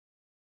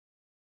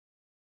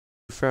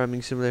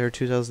Farming Simulator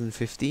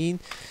 2015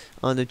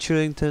 on the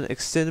Chellington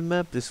extended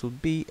map. This will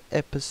be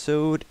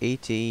episode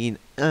 18,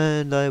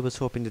 and I was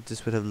hoping that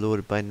this would have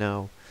loaded by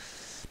now,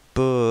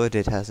 but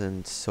it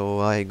hasn't,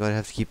 so I'm gonna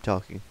have to keep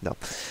talking. No.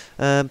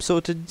 So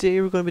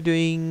today we're gonna be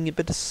doing a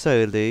bit of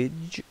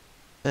silage,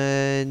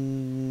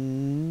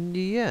 and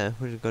yeah,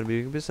 we're gonna be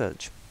doing a bit of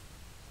silage.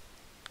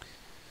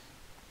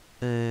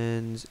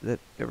 And let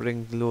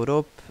everything load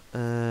up,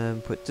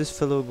 put this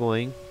fellow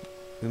going.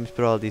 We must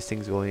put all these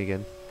things going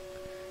again.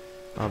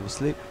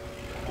 Obviously.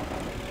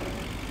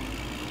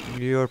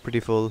 You're pretty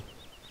full.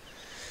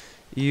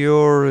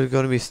 You're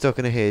gonna be stuck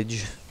in a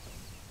hedge.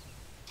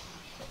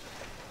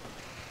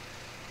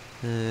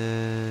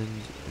 And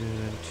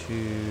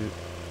to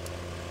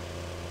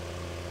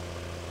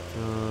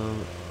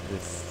the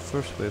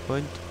first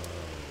waypoint.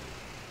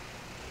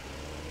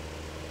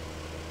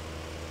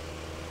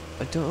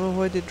 I don't know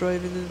why they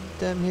drive in the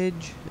damn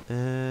hedge.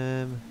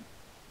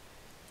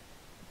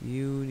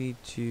 You need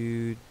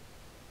to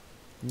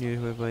near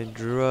waypoint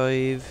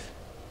drive.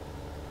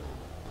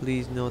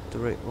 Please note the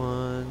right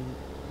one.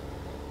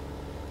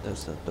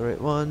 That's not the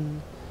right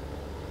one.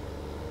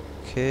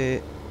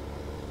 Okay.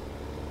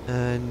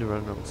 And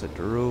run alongside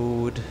the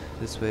road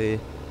this way.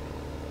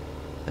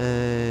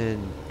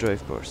 And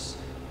drive course.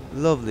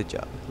 Lovely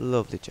job.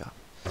 Lovely job.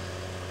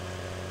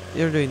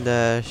 You're doing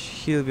that.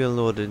 He'll be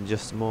unloaded in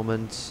just a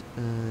moment.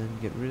 And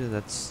get rid of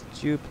that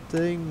stupid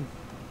thing.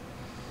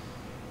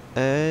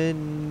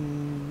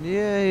 And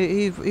yeah,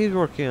 he's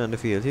working on the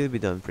field. He'll be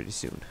done pretty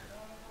soon.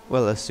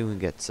 Well, as soon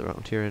gets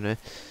around here anyway.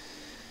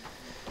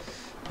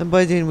 And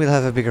by then we'll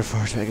have a bigger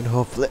fort wagon,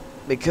 hopefully.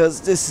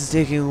 Because this is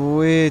taking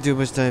way too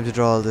much time to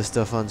draw all this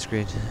stuff on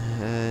screen.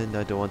 And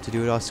I don't want to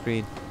do it off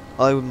screen.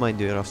 I wouldn't mind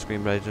doing it off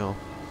screen, but I don't know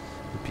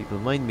if people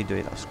mind me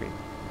doing it off screen.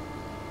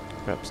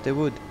 Perhaps they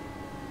would.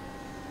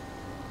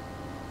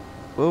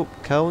 Oh,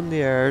 cow in the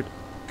yard.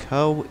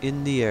 Cow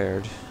in the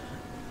yard.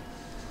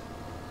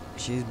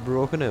 She's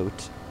broken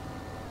out.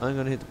 I'm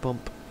gonna hit the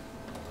pump.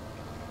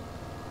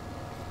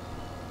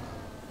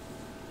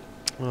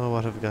 Oh,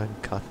 what have I gotten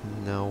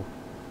cotton now?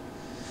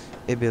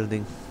 A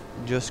building.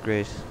 Just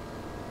great.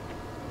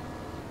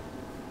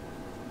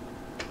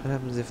 What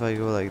happens if I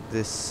go like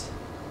this?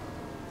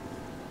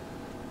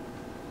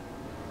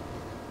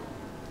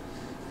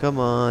 Come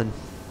on.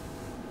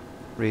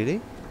 Really?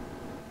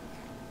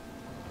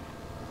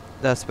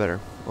 That's better.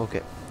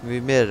 Okay. We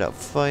made it up.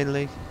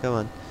 Finally. Come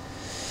on.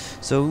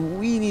 So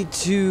we need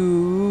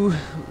to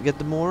get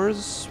the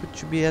moors,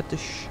 which will be at the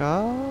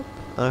shop.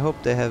 I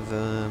hope they have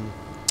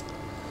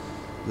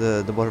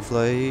the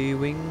butterfly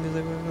wing. Is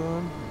that going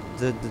on?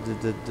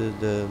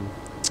 The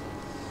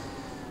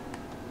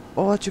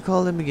oh, what you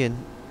call them again?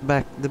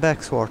 The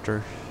back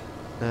sorter.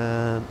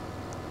 So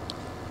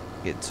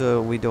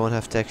we don't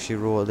have to actually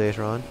roll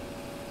later on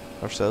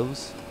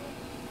ourselves.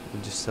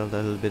 We'll just sell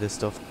that little bit of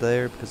stuff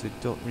there because we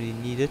don't really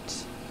need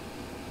it.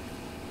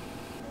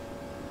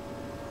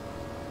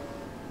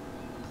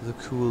 The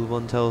cool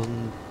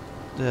 1,000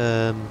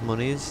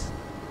 monies,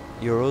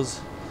 euros.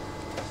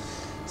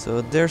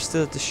 So they're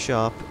still at the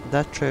shop.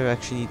 That trailer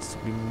actually needs to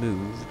be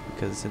moved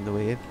because it's in the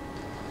way,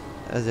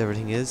 as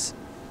everything is.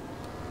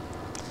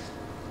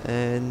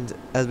 And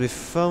as we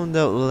found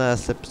out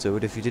last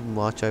episode, if you didn't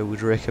watch, I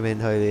would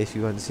recommend highly if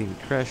you want to see me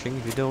crashing.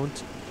 If you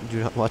don't, do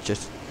not watch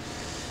it.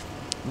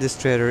 This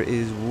trailer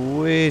is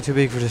way too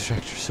big for this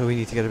tractor, so we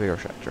need to get a bigger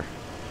tractor.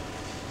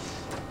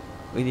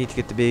 We need to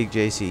get the big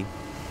JC.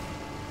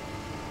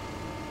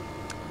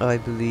 I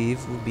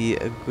believe would be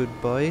a good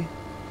buy,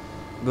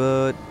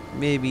 but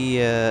maybe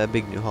a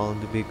big New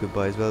Holland would be a good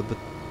buy as well. But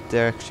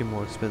they're actually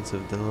more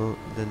expensive than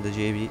the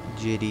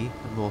JD,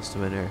 and most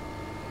of them are.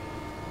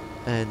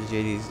 And the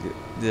JD's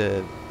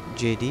the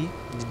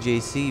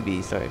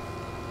JCB, sorry,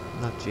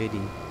 not JD,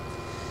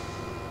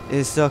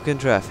 is stuck in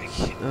traffic.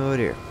 Oh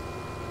dear.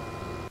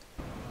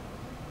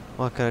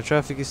 What kind of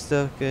traffic is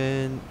stuck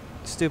in?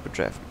 Stupid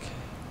traffic.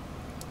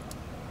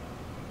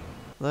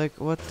 Like,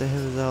 what the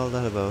hell is all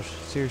that about?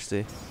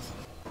 Seriously.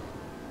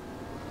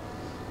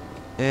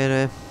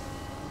 Anyway,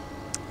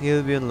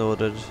 he'll be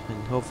unloaded,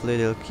 and hopefully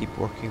they'll keep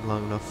working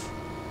long enough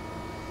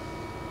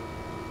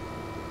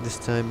this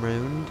time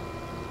round.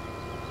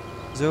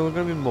 So we're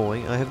going to be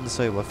mowing. I haven't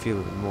decided what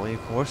field we're mowing,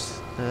 of course.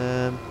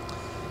 I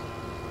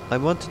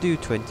want to do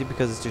 20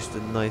 because it's just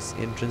a nice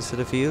entrance to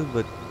the field,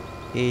 but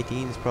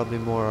 18 is probably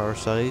more our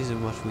size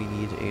and what we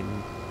need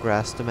in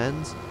grass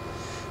demands.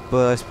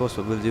 But I suppose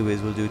what we'll do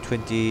is we'll do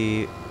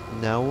 20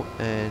 now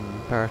and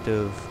part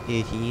of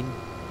 18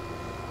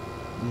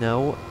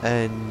 now,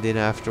 and then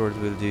afterwards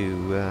we'll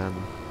do then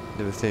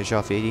we'll finish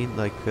off 18,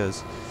 like,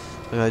 because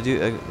I'm gonna do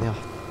yeah,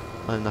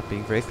 I'm not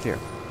being very clear.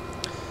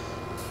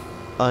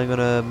 I'm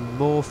gonna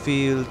mow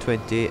field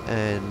 20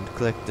 and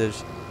collect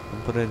it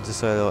and put it into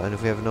silo, and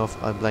if we have enough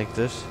I'll blanket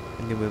it,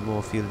 and then we'll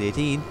mow field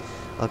 18.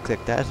 I'll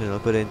collect that and I'll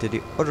put it into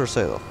the other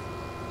silo,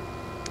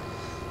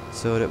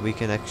 so that we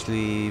can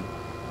actually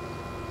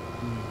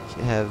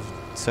have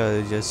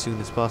silage as soon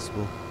as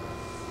possible.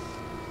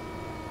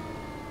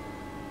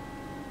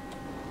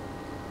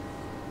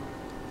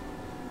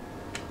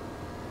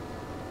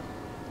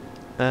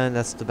 And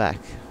that's the back.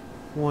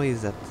 Why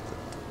is that?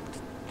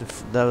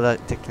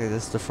 Technically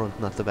that's the front,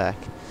 not the back.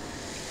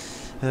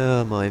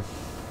 Oh my.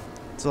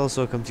 It's all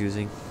so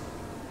confusing.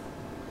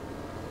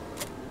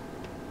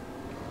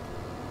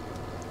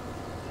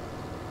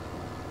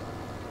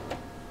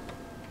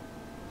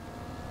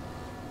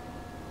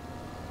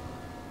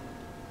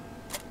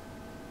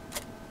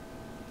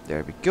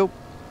 There we go.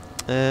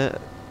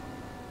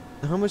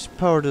 How much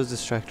power does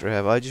this tractor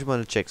have? I just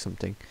want to check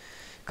something.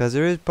 Because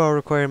there is power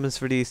requirements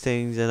for these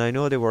things, and I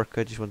know they work,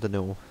 I just want to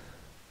know.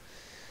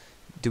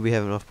 Do we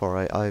have enough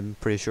power? I'm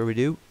pretty sure we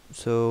do.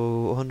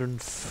 So,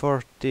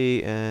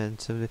 140 and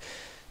 70,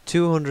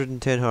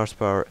 210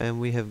 horsepower,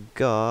 and we have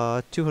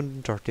got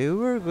 230.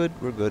 We're good,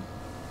 we're good.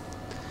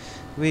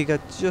 We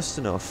got just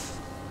enough.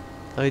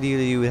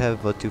 Ideally, you would have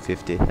about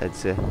 250, I'd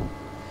say.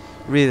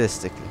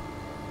 Realistically.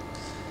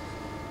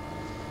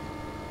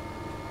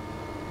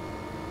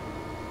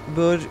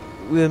 But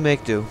we'll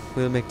make do.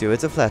 We'll make do.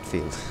 It's a flat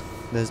field.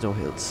 There's no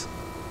hills.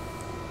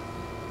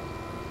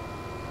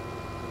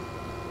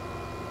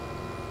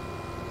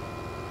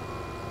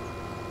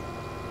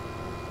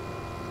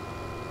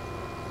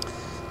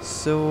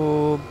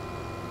 So,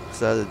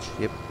 silage.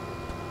 Yep.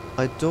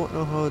 I don't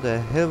know how the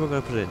hell we're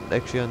gonna put it in.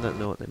 Actually, on that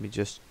note, let me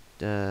just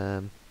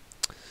let's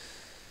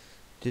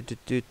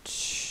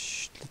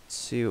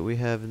see what we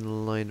have in the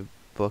line of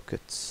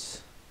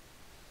buckets.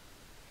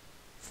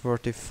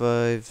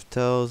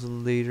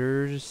 45,000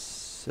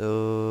 liters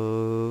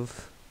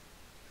of.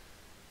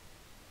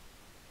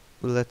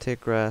 Will that take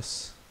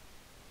grass?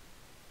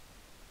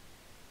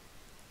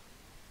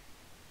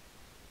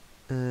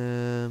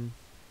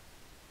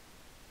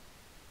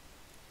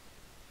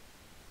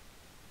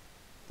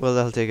 Well,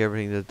 that'll take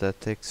everything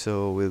that takes.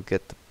 So we'll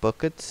get the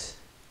bucket.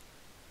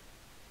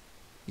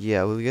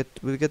 Yeah, we'll get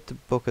the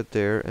bucket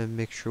there and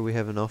make sure we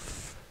have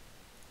enough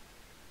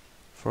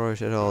for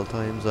it at all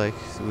times. Like,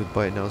 so we'll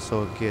buy it now,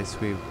 so in case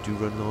we do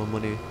run low on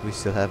money, we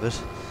still have it.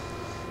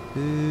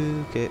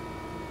 Okay.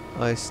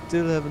 I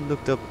still haven't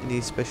looked up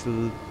any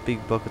special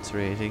big buckets or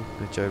anything,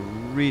 which I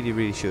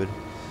really should.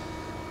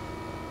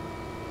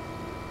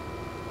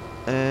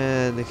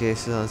 And the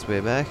case is on its way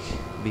back.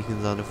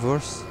 Beacon's on, of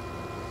course.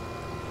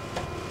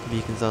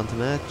 Beacon's on to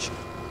match.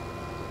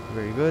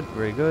 Very good,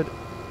 very good.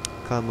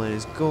 Combine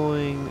is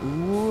going.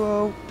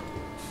 Whoa!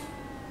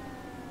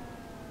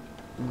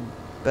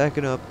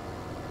 Backing up.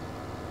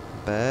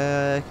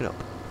 Backing up.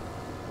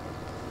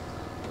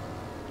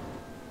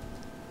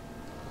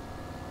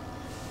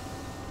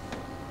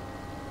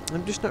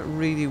 I'm just not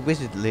really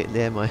witted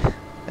lately, am I?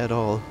 At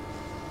all.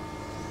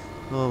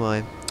 Oh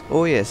my.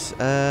 Oh yes,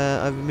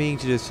 I've been meaning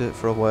to do this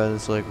for a while, and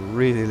it's like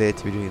really late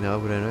to be doing it now,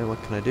 but anyway,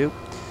 what can I do?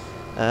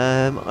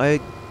 I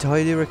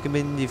highly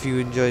recommend, if you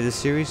enjoy this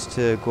series,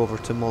 to go over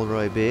to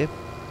Mulroy Bay.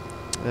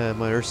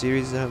 My other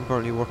series that I'm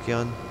currently working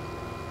on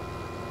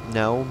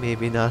now,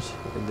 maybe not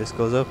when this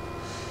goes up,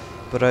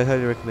 but I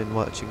highly recommend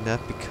watching that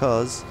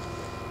because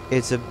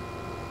it's a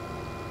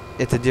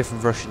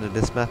different version of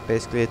this map.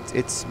 Basically,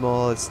 it's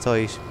small, it's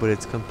tight, but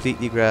it's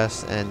completely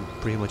grass and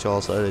pretty much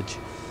all silage.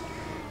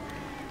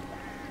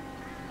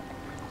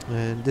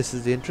 And this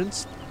is the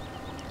entrance.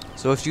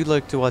 So if you'd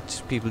like to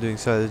watch people doing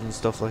silage and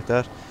stuff like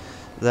that,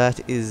 that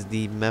is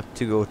the map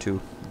to go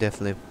to,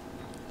 definitely.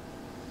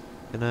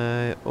 Can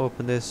I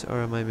open this,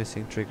 or am I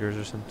missing triggers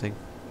or something?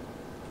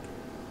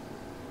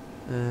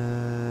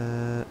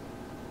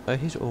 I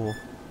hit O.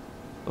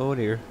 Oh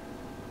dear.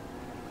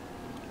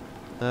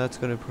 That's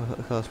gonna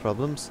cause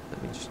problems.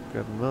 Let me just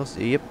grab the mouse.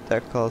 Yep,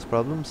 that caused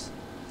problems.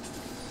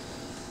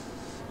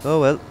 Oh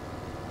well.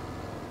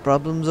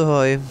 Problems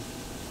ahoy.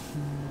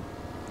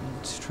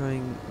 Let's try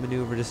and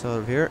maneuver this out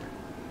of here.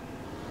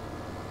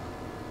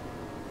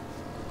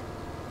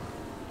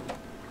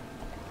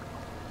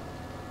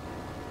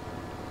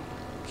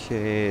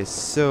 Okay,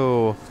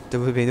 so there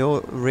will be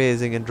no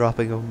raising and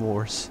dropping of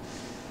moors.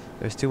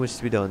 There's too much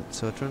to be done.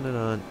 So turn it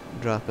on,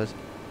 drop it.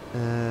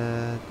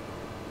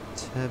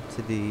 Tab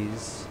to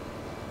these.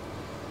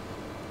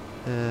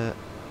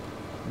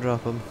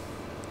 Drop them.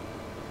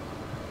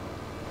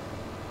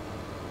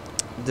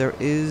 There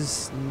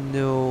is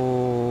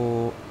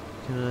no.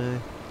 Can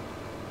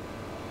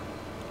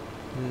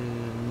I?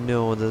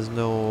 No, there's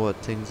no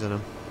things in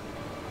them.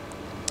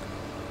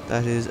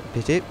 That is a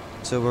pity.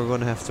 So we're going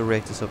to have to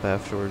rake this up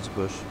afterwards,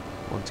 but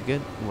once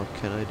again, what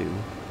can I do?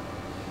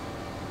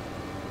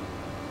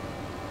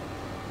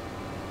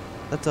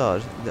 That's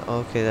odd.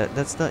 Okay,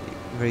 that's not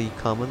very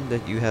common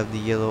that you have the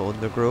yellow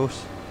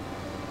undergrowth.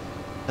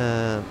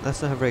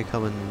 That's not a very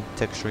common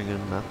texturing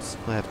in maps,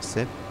 I have to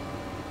say.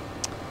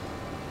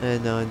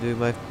 And now I'm doing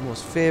my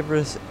most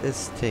favourite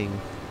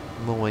thing,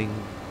 mowing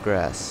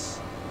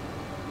grass.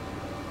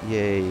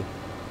 Yay.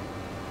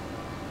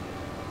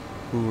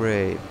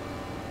 Hooray.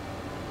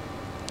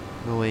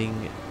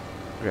 Mowing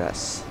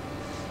grass.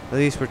 At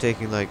least we're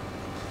taking like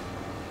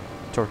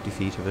 30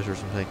 feet of it or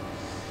something.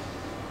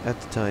 At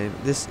the time.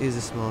 This is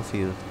a small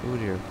field. Oh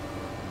dear.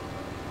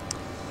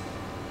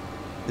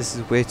 This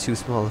is way too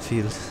small a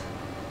field.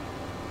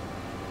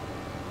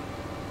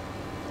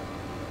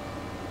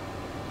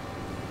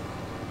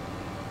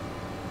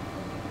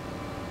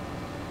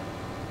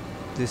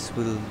 this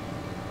will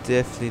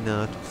definitely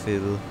not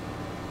fill.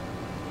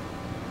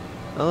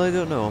 Oh, I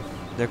don't know.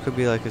 There could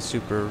be like a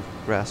super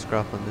grass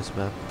crop on this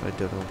map. I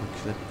don't know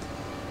actually.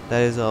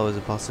 That is always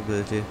a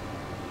possibility.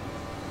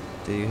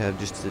 That you have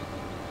just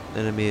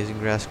an amazing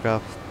grass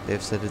crop.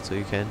 They've said it so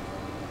you can.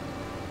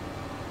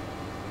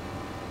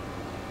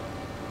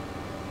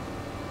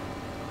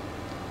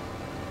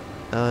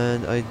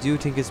 And I do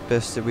think it's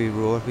best that we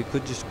row it. We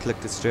could just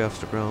collect it straight off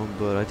the ground,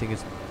 but I think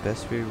it's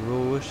best we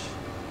row it.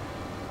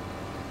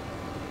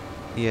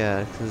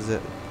 Yeah, because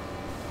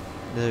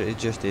it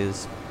just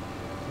is.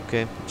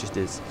 Okay, it just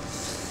is.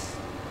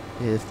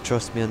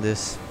 Trust me on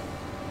this.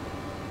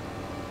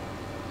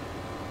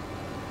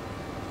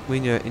 We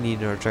need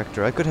another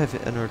tractor. I could have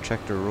another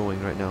tractor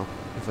rowing right now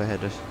if I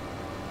had it.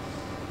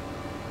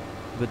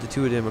 But the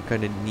two of them are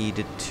kind of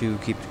needed to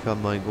keep the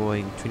combine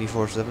going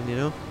 24/7, you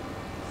know?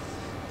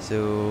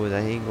 So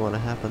that ain't gonna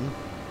happen.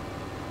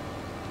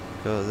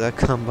 Because that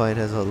combine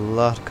has a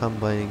lot of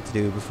combining to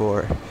do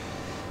before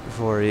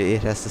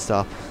it has to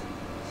stop.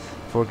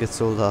 Before it gets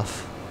sold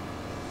off.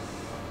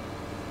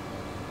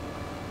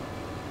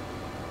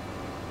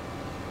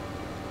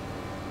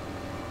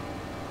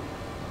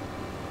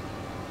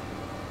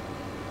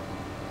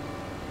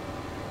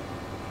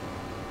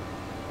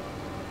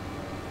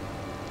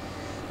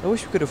 I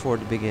wish we could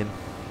afford the big M.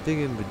 Big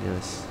M would be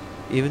nice.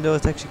 Even though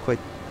it's actually quite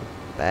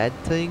a bad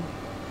thing,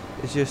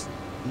 it's just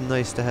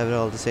nice to have it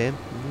all the same.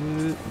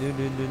 No.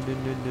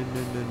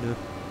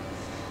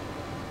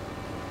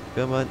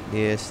 Come on,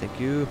 yes, thank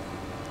you.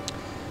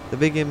 The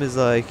big M is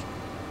like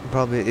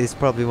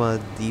probably one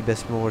of the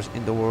best mowers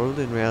in the world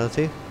in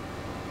reality.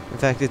 In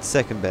fact, it's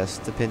second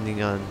best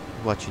depending on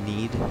what you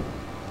need.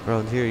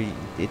 Around here,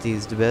 it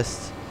is the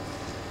best.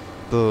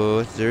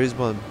 But there is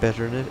one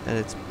better in it, and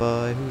it's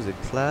by, who's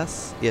it,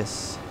 Class?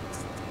 Yes,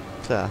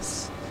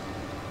 Class.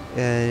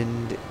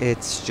 And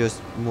it's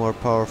just more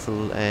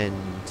powerful and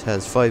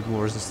has 5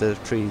 mowers instead of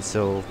 3,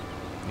 so,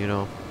 you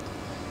know,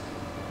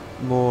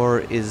 more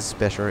is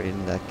better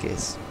in that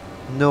case.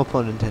 No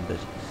pun intended.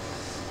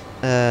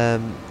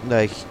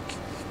 Like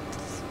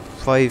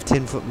 5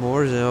 10-foot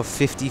mowers, you know,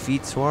 50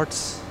 feet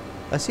swarts.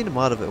 I seen a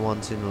mod of it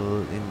once in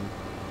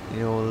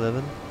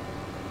 011.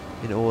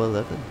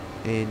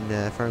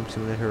 In Farm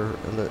Simulator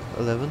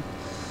 11,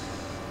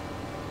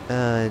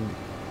 and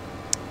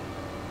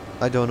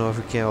I don't know if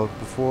it came out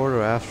before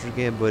or after the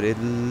game, but it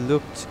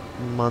looked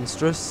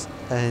monstrous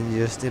and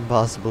just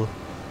impossible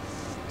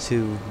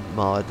to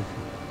mod,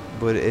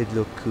 but it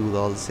looked cool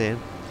all the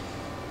same.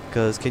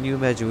 Because can you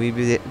imagine, we'd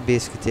be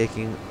basically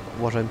taking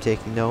what I'm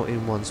taking now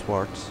in one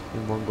swart,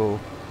 in one go.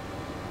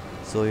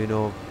 So, you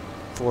know,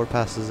 4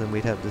 passes and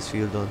we'd have this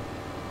field done.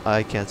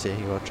 I can't say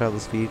anything about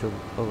travel speed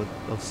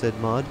of said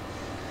mod.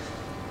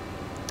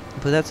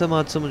 But that's a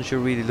mod someone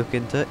should really look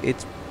into.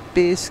 It's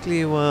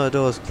basically one of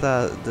those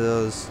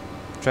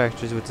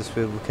tractors with the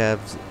swivel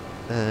cabs,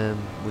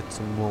 with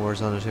some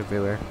mowers on it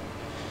everywhere.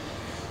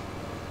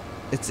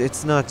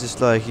 It's not just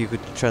like you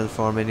could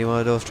transform any one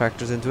of those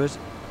tractors into it.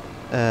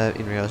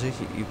 In reality,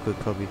 you could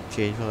probably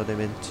change one of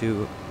them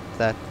into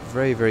that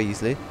very, very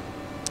easily.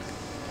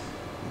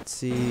 Let's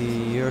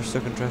see, you're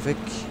stuck in traffic.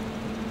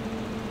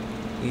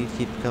 You need to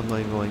keep the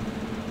combine going.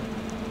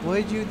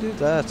 Why'd you do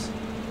that?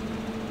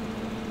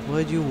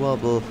 Why'd you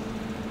wobble?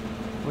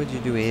 Why'd you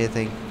do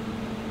anything?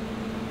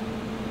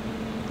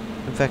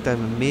 In fact,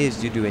 I'm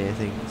amazed you do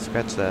anything.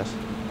 Scratch that.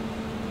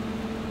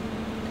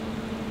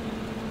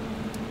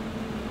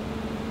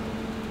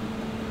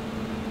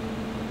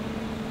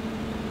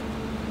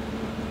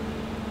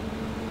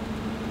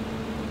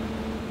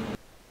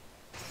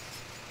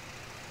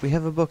 We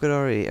have a bucket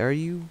already. Are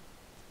you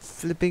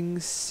flipping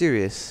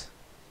serious?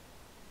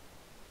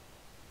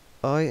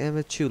 I am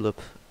a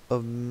tulip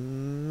of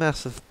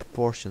massive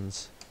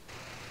proportions.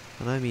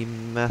 And I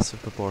mean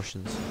massive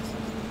proportions.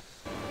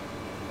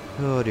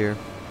 Oh dear.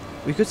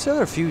 We could sell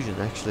our fusion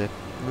actually.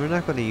 We're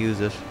not going to use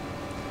it.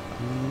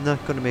 I'm not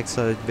going to make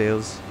solid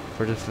bales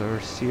for the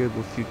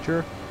foreseeable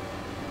future.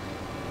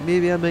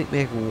 Maybe I might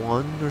make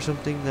one or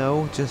something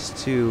now just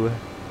to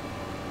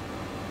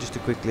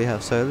quickly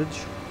have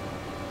silage.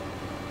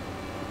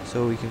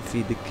 So we can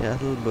feed the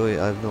cattle, but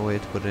I have no way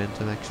to put it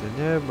into them actually.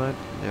 Never mind.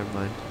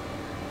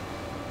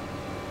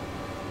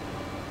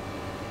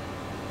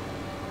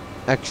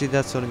 Actually,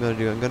 that's what I'm going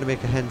to do. I'm going to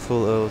make a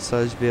handful of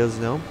silage bales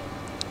now,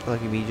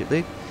 like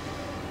immediately,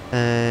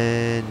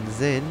 and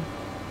then,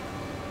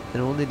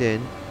 and only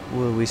then,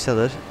 will we sell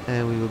it,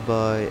 and we will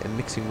buy a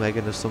mixing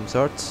wagon of some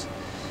sorts,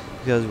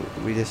 because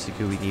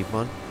realistically we need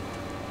one.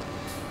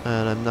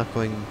 And I'm not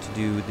going to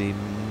do the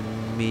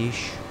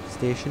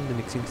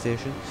mixing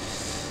station,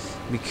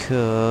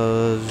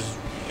 because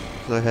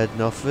I had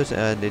enough of it,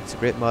 and it's a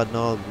great mod and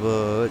all,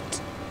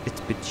 but it's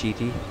a bit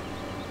cheaty,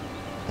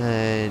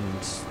 and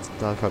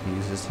I'll probably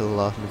use this a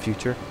lot in the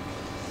future.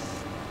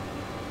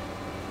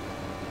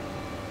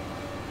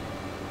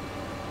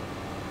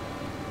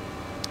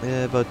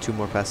 About 2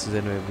 more passes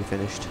anyway, we'll be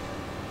finished.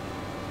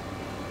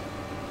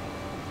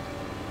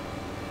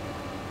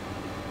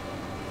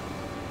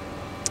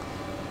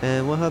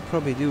 And what I'll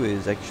probably do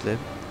is actually,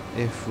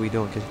 if we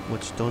don't get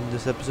much done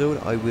this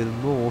episode, I will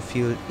mow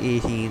field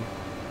 18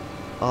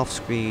 off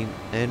screen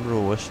and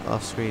row it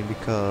off screen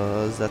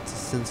because that's a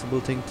sensible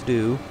thing to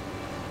do.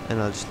 And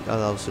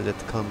I'll also let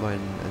the combine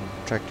and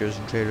tractors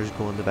and trailers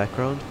go in the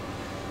background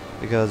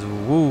because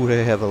woo,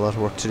 they have a lot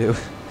of work to do.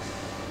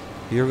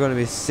 You're going to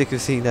be sick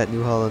of seeing that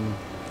New Holland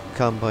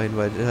combine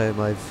by the time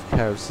I've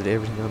harvested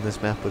everything on this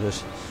map with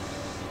it.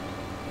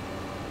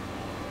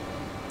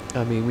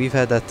 I mean, we've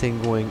had that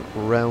thing going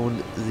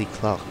round the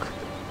clock.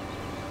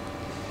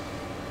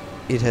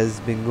 It has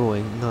been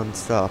going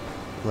non-stop,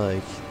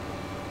 like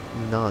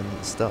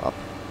non-stop.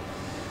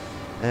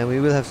 And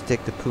we will have to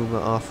take the Puma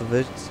off of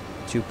it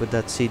to put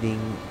that seeding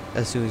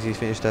as soon as he's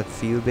finished that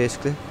field,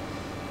 basically.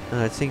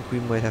 And I think we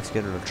might have to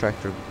get another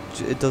tractor.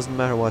 It doesn't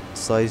matter what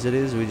size it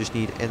is, we just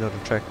need another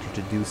tractor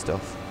to do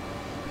stuff.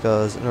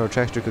 Because another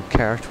tractor could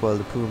cart while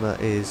the Puma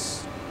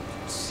is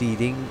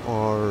seeding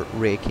or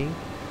raking.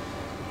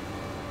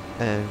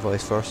 And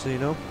vice versa, you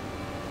know.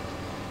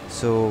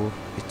 So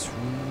it's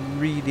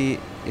really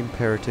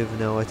imperative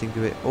now, I think.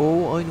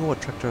 Oh, I know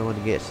what tractor I want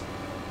to get.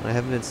 I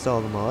haven't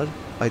installed the mod.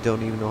 I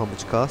don't even know how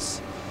much it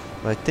costs.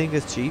 But I think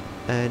it's cheap,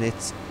 and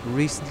it's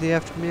recently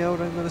after coming out,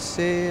 I'm gonna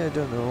say. I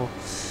don't know.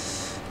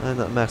 I'm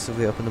not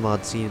massively up in the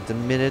mod scene at the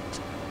minute.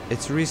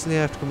 It's recently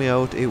after coming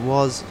out. It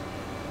was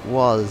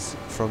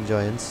from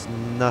Giants,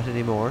 not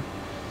anymore.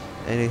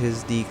 And it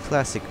is the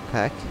classic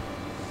pack.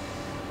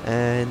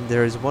 And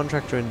there is one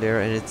tractor in there,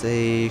 and it's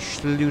a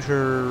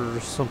Schluter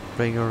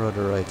something or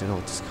other. I don't know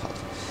what it's called.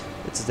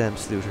 It's a damn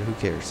Schluter. Who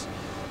cares?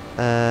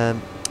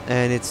 And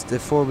it's the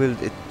 4-wheel.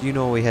 You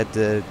know, we had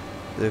the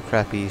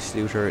crappy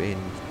Schluter in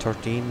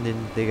 13,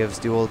 and they gave us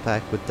the old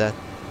pack with that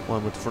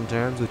one with the front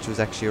arms, which was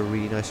actually a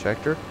really nice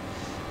tractor.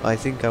 I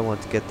think I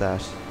want to get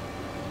that.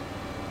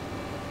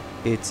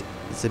 It's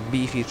a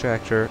beefy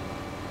tractor.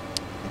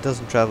 It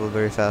doesn't travel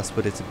very fast,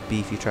 but it's a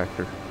beefy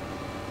tractor.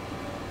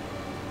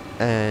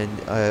 And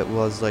it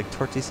was like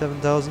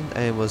 37,000,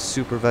 and it was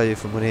super value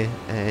for money,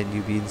 and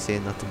you'd be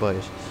insane not to buy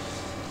it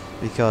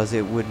because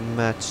it would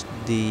match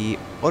the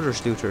other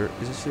Schluter.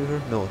 Is it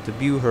Schluter? No, the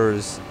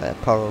Buher's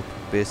power up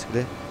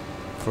basically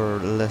for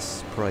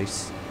less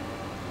price.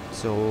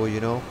 So you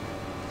know,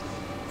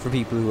 for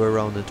people who are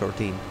around in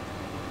 13.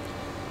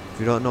 If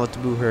you don't know what the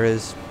Buher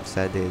is,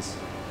 sad days.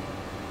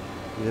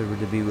 Whatever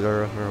the Buher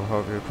or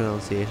however you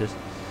pronounce it.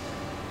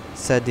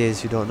 Sad days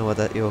if you don't know what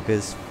that yoke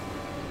is.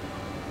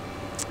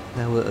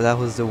 That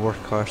was the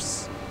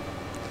workhorse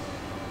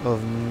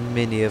of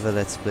many of a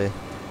Let's Play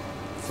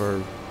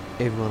for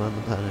everyone on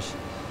the planet.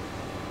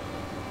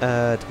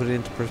 To put it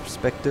into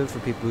perspective for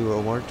people who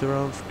weren't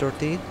around for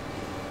 13,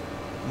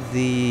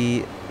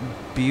 the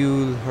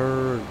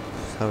Buher,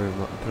 however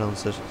you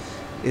pronounce it,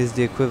 is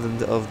the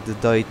equivalent of the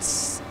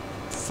Dietz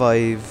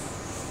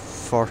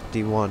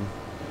 541,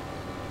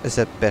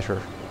 except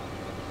better.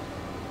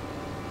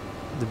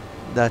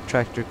 That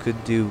tractor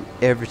could do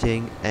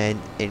everything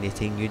and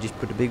anything. You just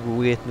put a big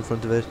weight in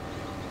front of it,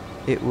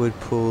 it would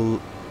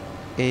pull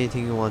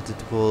anything you wanted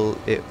to pull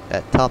it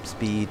at top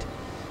speed.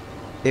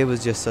 It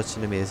was just such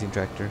an amazing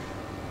tractor.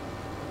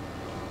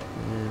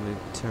 And we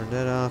turn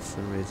that off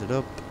and raise it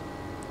up,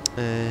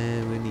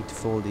 and we need to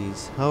fold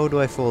these. How do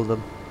I fold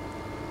them?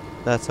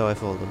 That's how I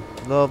fold them.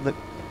 Lovely.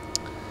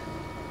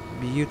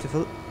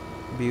 Beautiful.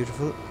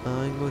 Beautiful.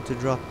 I'm going to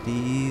drop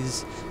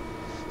these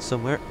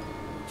somewhere.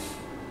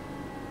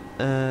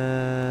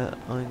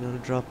 I'm gonna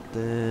drop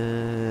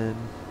them.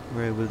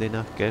 Where will they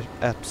not get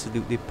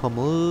absolutely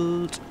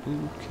pummeled?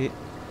 Okay.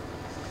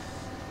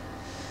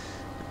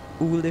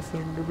 Ooh, will they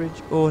fit under the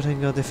bridge? Oh,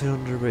 thank God they fit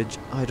under the bridge.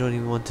 I don't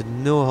even want to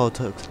know how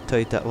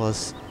tight that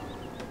was.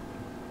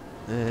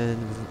 And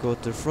we'll go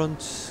to the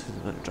front.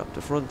 I'm gonna drop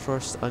the front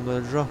first. I'm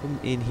gonna drop them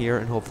in here,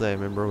 and hopefully I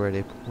remember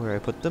where I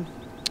put them.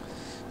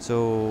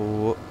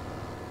 So,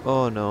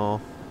 oh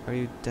no, are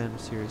you damn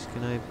serious?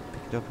 Can I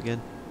pick it up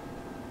again?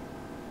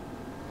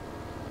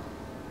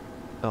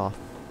 Oh.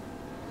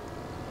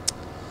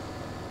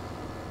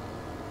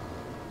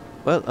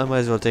 Well, I might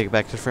as well take it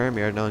back to the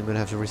farmyard now. I'm going to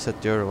have to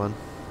reset the other one.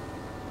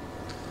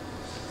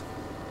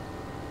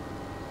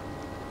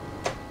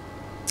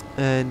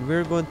 And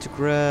we're going to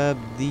grab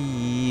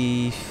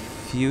the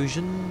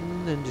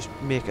fusion and just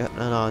make an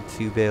odd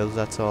few bales,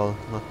 that's all,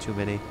 not too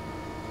many.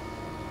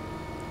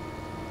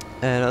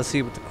 And I'll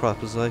see what the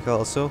crop is like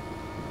also.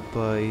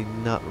 By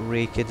not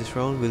rake it this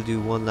round, we'll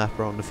do one lap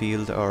around the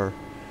field or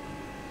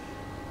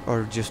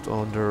just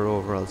under or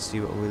over. I'll see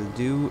what we'll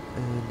do,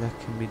 and that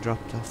can be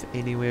dropped off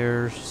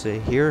anywhere, say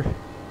here.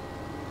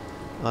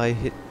 I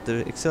hit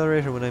the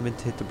accelerator when I meant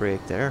to hit the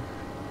brake there.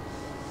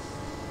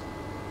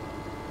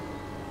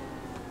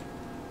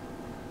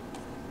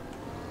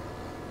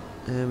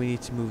 And we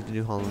need to move the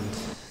New Holland.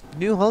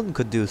 New Holland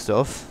could do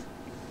stuff.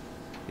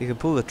 You can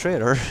pull the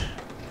trailer.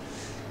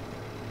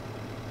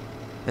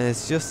 And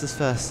it's just as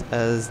fast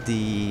as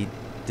the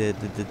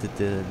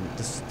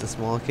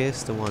small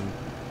case, the one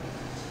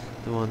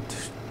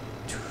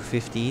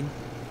 215.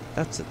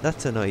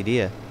 That's an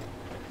idea.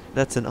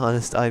 That's an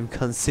honest. I'm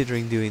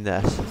considering doing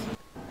that.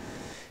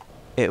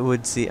 It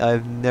would see.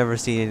 I've never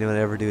seen anyone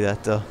ever do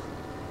that though.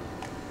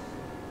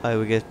 I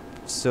would get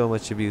so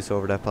much abuse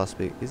over that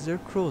possibly. Is there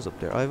crows up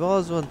there? I've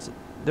always wanted...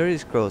 There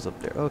is crows up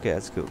there. Okay,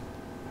 that's cool.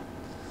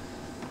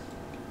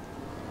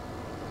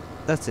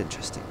 That's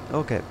interesting.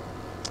 Okay.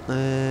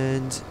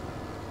 And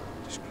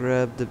just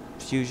grab the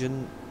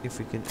fusion if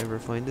we can ever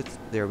find it.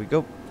 There we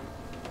go.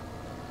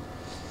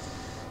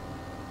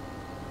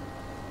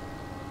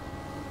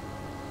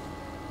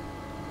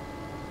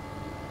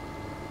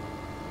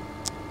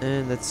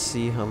 And let's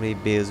see how many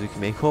bales we can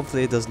make.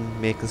 Hopefully it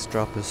doesn't make us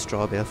drop a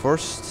straw bale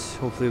first.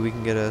 Hopefully we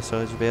can get a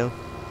silage bale,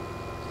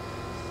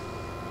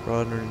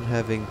 rather than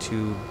having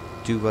to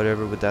do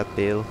whatever with that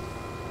bale,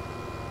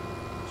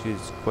 which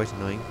is quite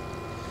annoying.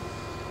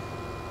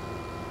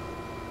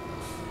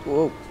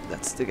 Whoa,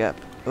 that's the gap.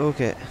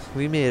 Okay,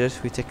 we made it.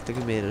 We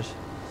technically made it.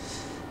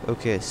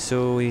 Okay,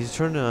 so we need to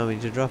turn it on, we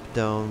need to drop it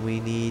down, we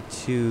need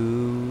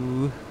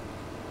to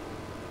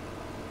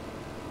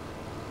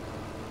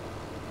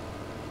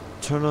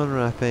turn on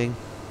wrapping,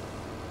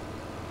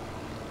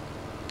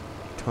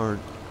 turn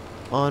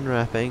on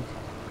wrapping.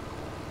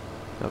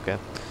 Okay.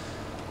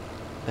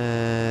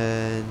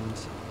 And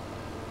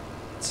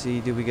let's see,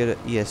 did we get it?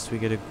 Yes, we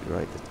get it.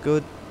 Right, that's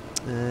good.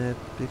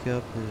 Pick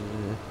up.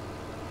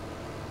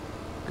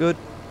 Good.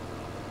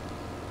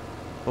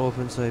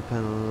 Open side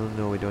panel.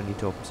 No, we don't need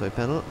to open side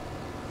panel.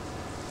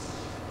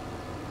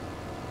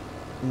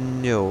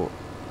 No.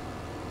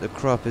 The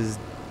crop is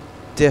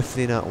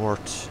definitely not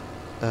worth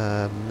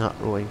not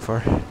rowing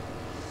for.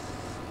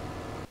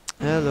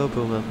 Hello,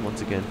 Puma,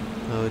 once again.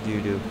 How do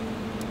you do?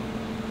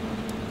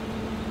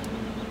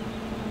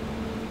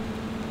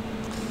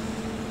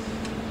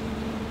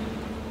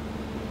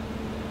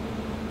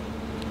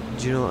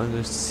 Do you know, I'm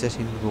going to set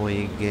him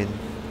going again.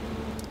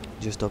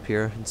 Just up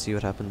here and see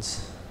what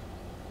happens.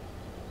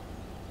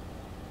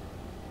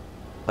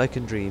 I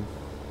can dream.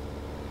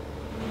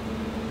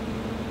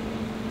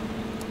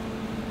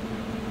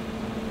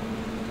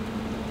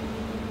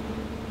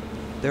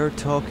 They're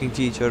talking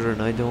to each other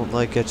and I don't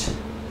like it.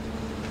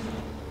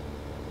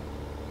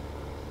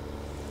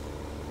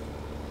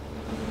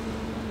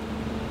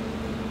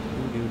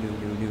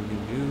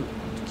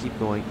 Keep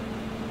going.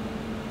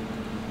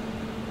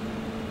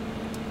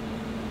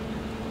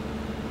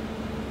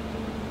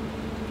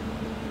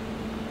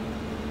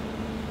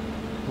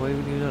 Why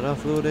would you not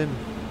offload him?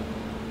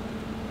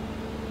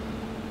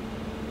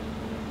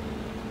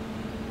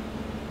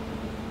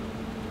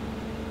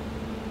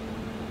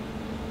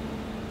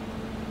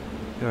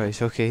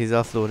 Alright, okay, he's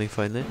offloading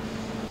finally.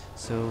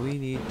 So we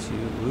need to,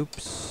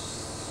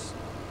 oops,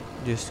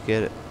 just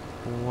get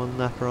one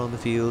lap around the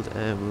field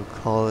and we'll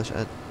call it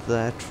at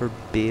that for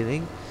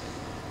baling,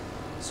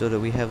 so that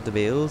we have the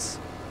bales.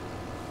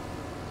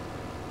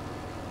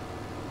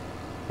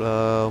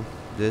 Wow,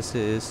 this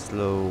is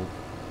slow,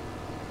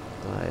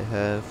 I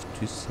have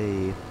to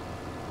say.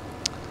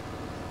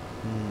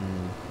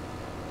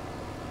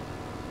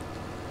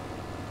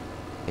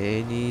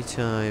 Any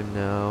time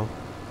now.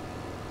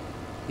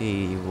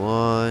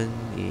 81,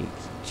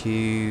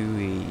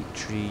 82,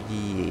 83,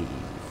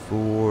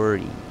 84,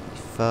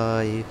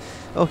 85.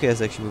 Okay,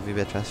 that's actually moving a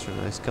bit faster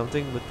than I was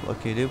counting, but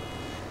what can you do?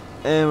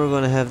 And we're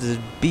gonna have this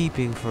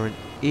beeping for an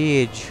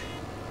age.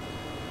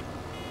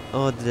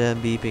 Oh, the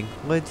damn beeping.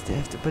 Why did they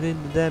have to put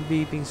in the damn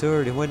beeping so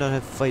early? Why not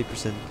have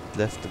 5%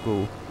 left to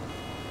go?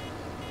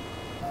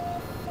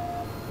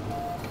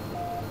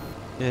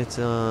 It's,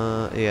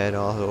 yeah, it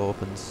auto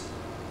opens.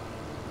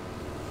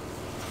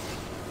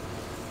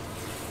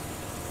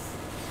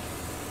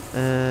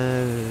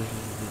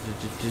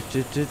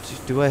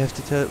 Do I have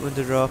to tell it when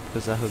to drop?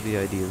 Because that would be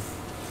ideal.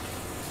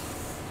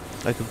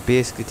 I could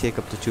basically take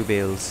up to 2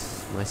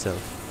 bales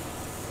myself.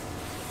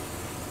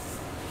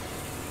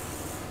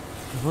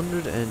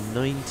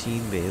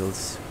 119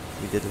 bales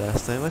we did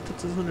last time. I thought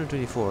it was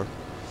 124.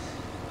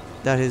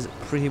 That is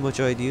pretty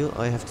much ideal.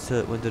 I have to tell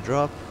it when to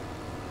drop,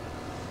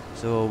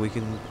 so we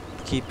can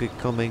keep it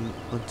coming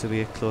until we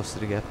get close to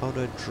the gap. How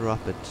do I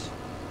drop it?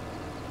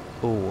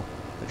 O.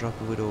 I drop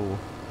it with O.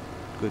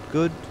 Good,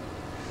 good.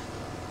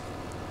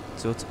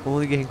 So it's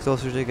only getting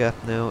closer to the gap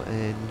now,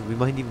 and we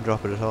might even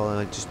drop it at all. I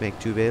might just make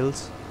 2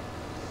 bales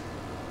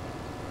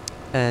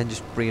and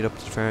just bring it up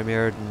to the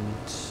farmyard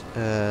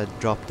and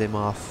drop them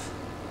off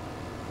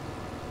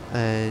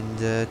and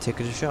take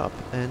it to the shop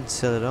and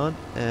sell it on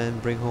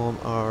and bring home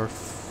our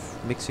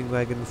mixing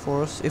wagon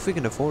before us, if we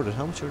can afford it.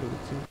 How much are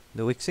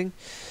the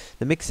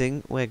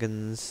mixing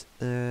wagons?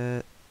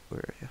 Where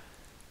are you?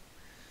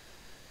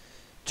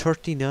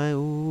 39.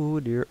 Oh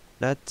dear.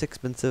 That's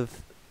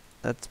expensive.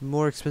 That's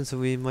more expensive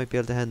we might be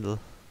able to handle.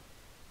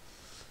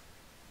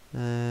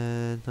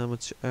 And how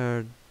much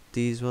are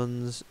these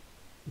ones?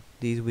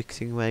 These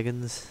mixing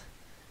wagons?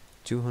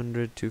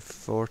 200 to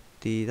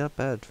 40. Not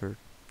bad for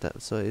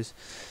that size.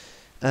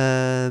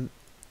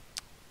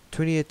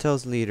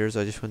 28,000 litres.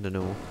 I just want to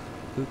know.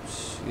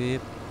 Oops.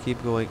 Yep.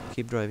 Keep going.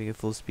 Keep driving at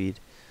full speed.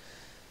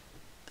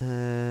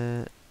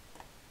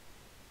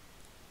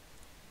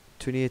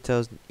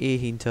 28,000.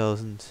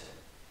 18,000.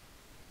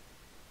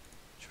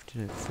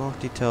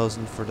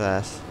 40,000 for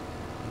that,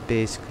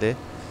 basically.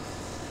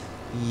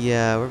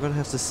 Yeah, we're gonna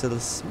have to sell a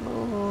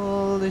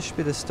smallish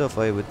bit of stuff,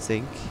 I would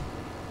think.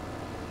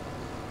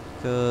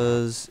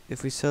 Because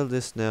if we sell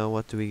this now,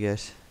 what do we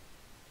get?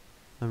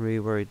 I'm really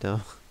worried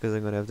now, because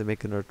I'm gonna have to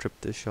make another trip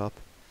to the shop.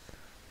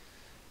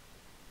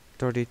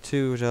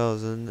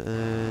 32,000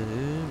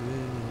 and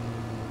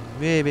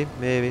maybe,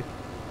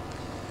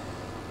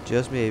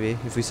 just maybe.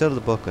 If we sell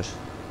the bucket,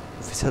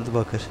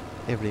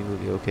 everything will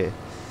be okay.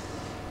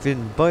 If we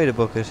didn't buy the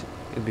bucket,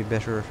 it'd be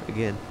better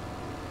again.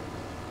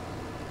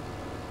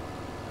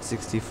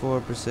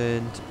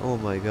 64%. Oh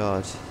my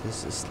god,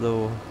 this is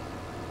slow.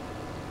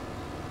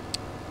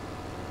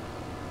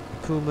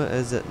 Puma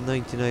is at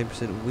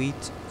 99%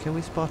 wheat. Can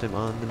we spot him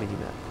on the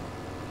minimap?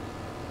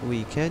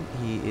 We can.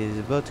 He is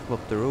about to come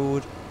up the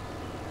road.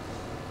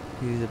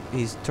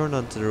 He's turned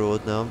onto the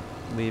road now.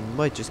 We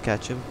might just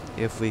catch him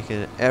if we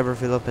can ever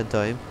fill up in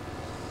time,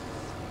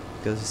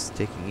 because it's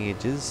taking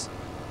ages.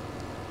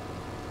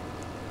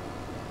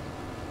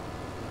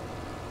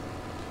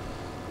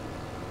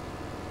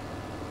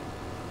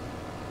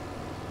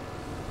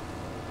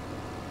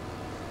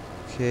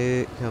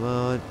 Okay, come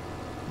on,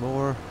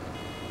 more.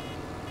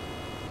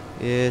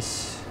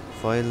 Yes,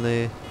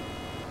 finally.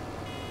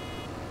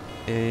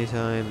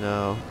 Anytime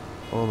now.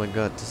 Oh my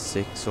god, this is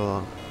taking so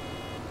long.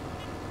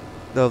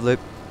 Lovely.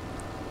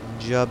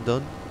 Job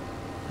done.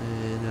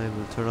 And I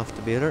will turn off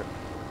the baler.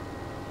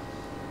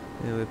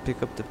 And we'll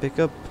pick up the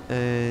pickup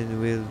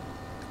and we'll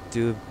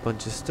do a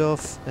bunch of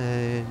stuff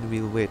and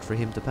we'll wait for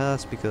him to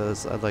pass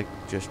because I like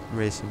just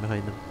racing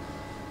behind him.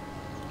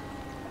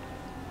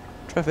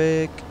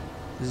 Traffic.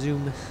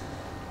 Zoom.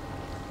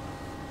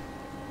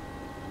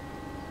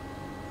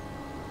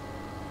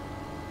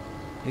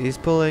 He's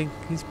pulling.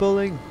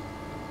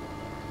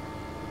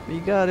 We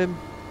got him.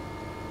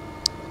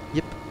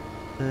 Yep.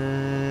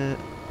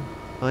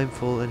 I'm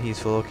full and he's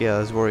full. Okay, I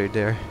was worried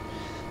there.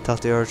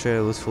 Thought the other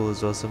trailer was full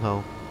as well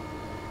somehow.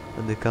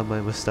 And the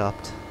combine was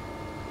stopped.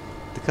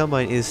 The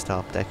combine is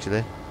stopped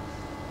actually.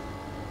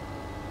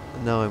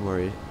 Now I'm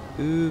worried.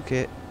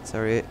 Okay,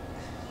 sorry.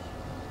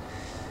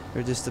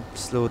 You're just a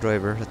slow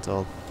driver, that's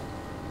all.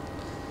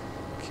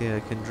 Okay, I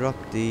can drop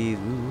these.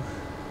 Ooh.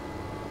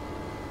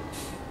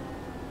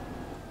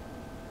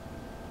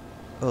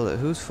 Oh,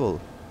 who's full?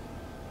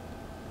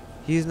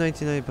 He's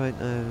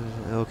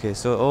 99.9. Okay,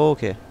 so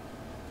okay.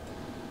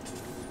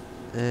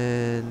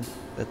 And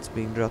that's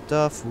being dropped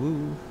off.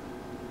 Woo.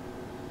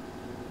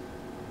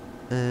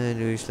 And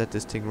we just let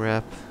this thing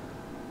wrap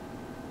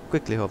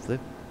quickly, hopefully.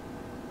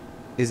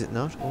 Is it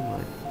not? Oh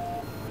my.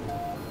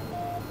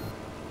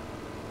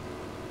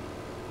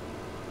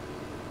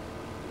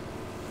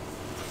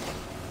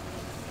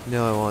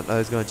 No, I won't. I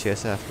was going to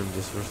chase after him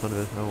just for fun of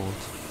it. I won't.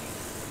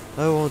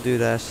 I won't do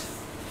that.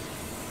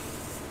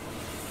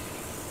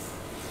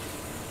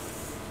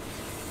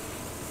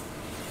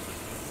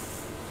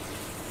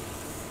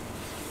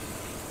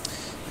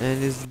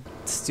 And is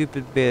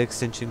stupid bait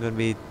extension going to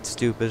be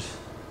stupid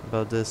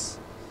about this?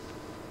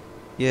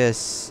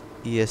 Yes.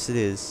 Yes, it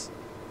is.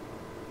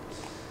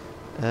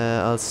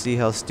 I'll see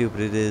how stupid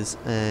it is,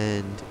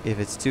 and if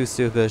it's too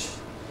stupid,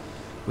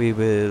 we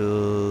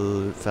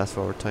will fast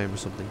forward time or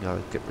something.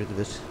 I'll get rid of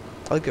it.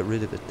 I'll get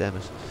rid of it. Damn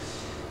it!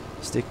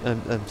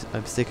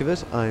 I'm sick of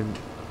it.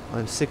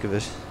 I'm sick of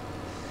it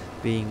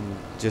being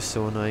just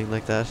so annoying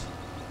like that.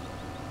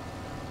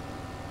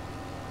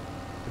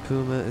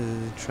 Puma is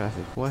in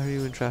traffic. Why are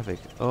you in traffic?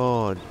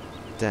 Oh,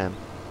 damn.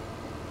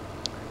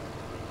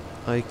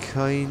 I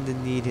kinda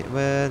need him.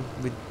 Well,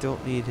 we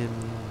don't need him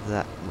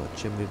that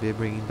much, and we'll be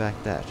bringing back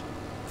that.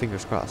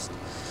 Fingers crossed.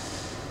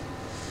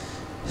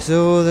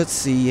 So let's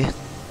see.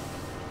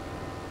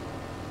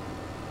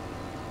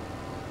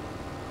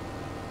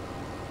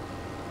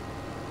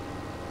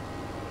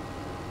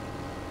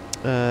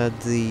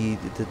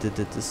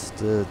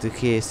 The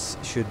case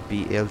should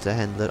be able to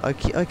handle it. I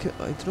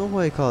don't know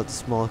why I call it the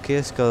small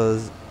case,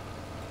 cause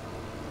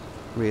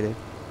really,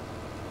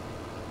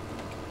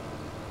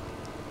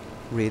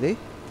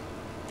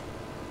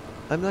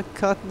 I'm not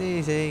cutting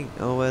anything.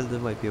 Oh well, there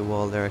might be a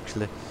wall there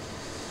actually.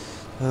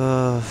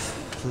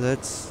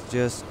 Let's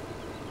just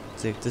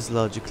take this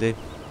logically.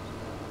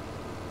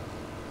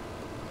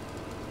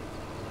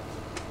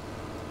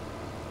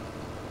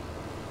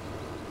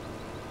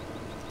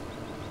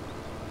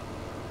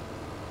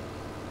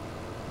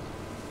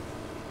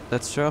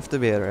 Let's throw off the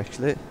baler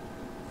actually.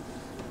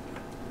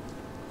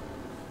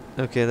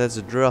 Okay, let's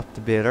drop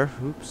the baler.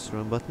 Oops,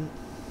 wrong button.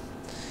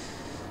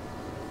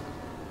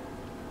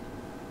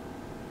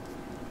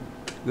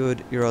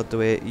 Good, you're out the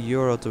way.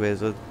 You're out the way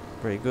as well.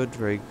 Very good,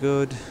 very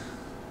good.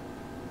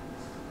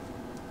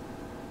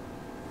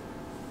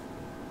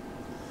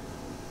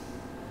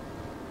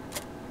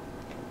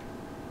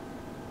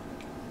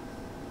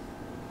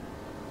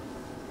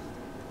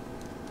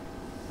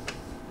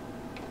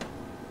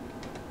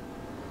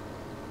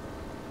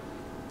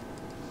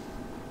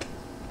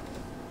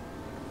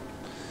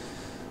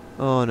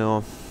 Oh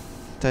no.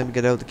 Time to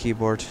get out the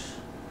keyboard.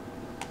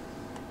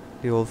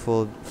 The old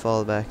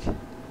fall back.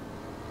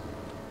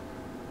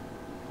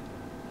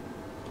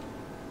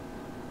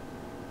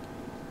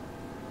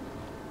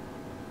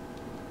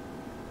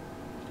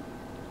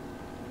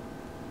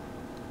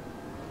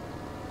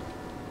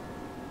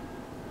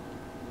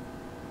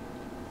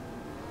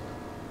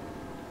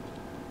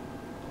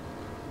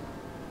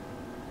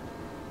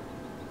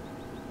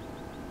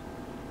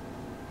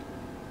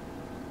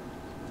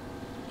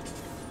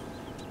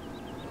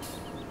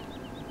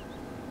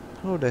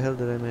 How the hell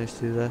did I manage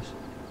to do that?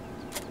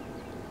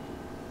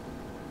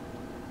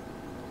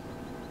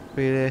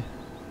 Really?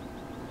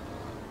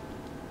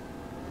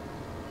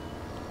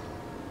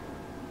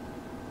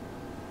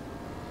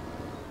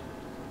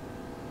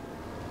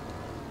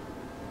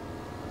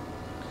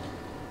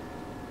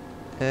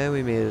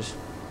 We made it.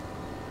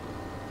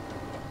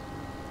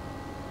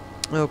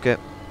 Okay.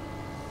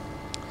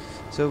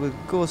 So we'll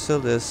go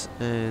sell this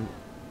and...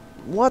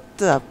 What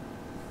the...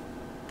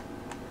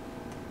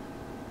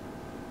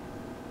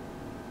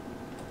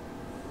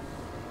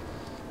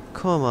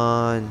 Come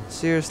on,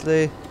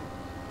 seriously?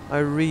 I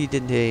really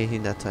didn't hear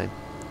anything that time.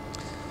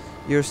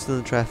 You're still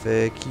in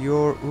traffic.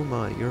 You're... Oh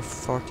my, you're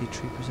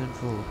 43%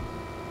 full.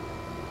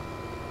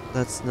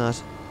 That's not...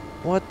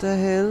 What the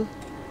hell?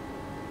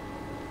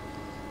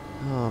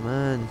 Oh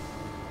man.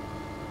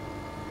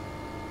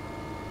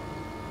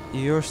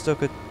 You're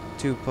stuck at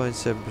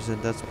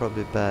 2.7%. That's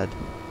probably bad.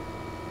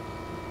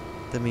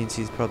 That means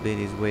he's probably in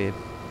his way.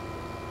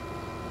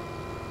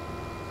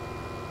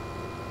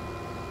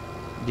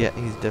 Yeah,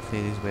 he's definitely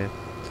in his way.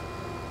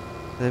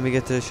 Let me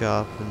get to the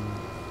shop and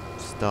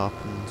stop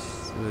and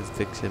we'll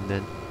fix him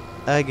then.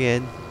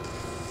 Again.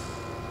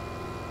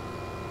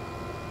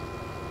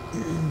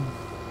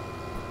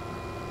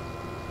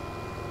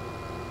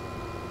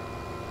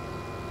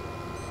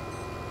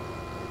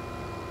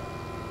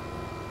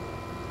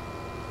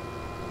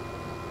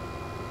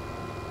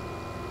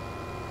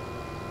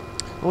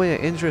 Oh yeah,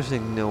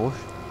 interesting note.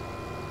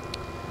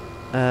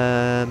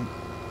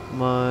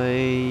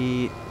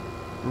 My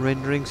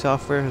rendering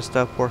software has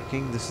stopped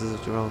working. This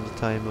is around the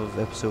time of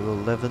episode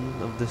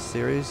 11 of this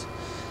series.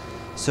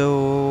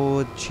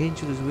 So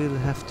changes will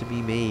have to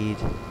be made.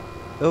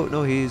 Oh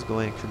no, he's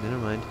going actually, never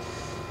mind.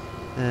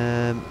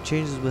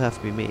 Changes will have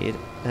to be made,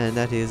 and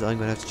that is I'm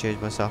going to have to change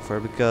my software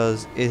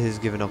because it has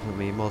given up on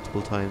me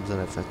multiple times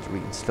and I've had to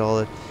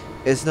reinstall it.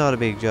 It's not a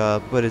big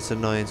job, but it's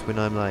annoyance when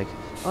I'm like,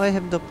 I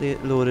haven't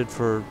uploaded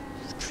for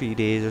 3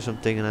 days or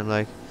something, and I'm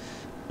like,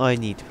 I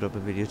need to put up a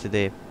video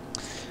today.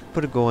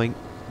 Put it going,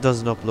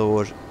 doesn't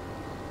upload,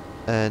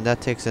 and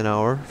that takes an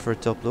hour for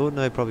it to upload,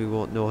 and I probably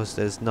won't notice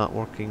that it's not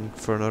working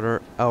for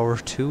another hour or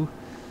two.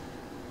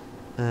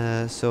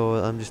 So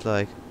I'm just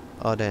like,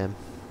 oh damn.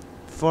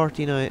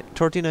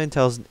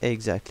 39,000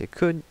 exactly.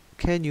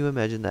 Can you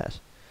imagine that?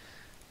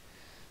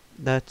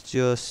 That's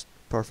just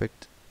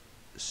perfect.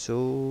 So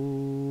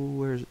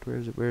where is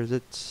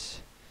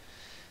it?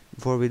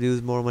 Before we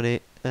lose more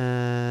money,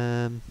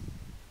 there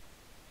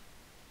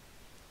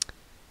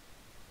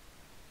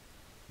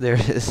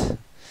it is.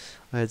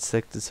 I had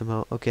selected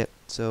somehow. Okay,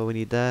 so we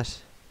need that.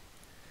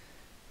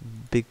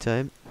 Big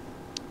time.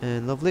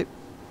 And lovely.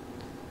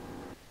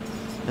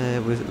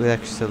 We'll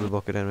actually sell the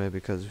bucket anyway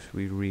because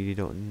we really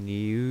don't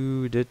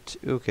need it.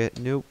 Okay,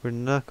 nope, we're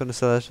not going to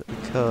sell it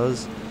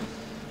because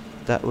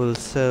that will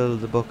sell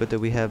the bucket that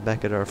we have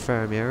back at our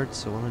farmyard.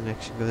 So what I'm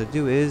actually going to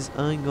do is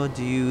I'm going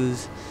to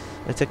use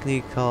a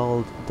technique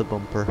called the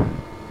bumper.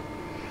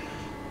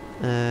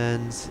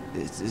 And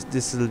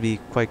this will be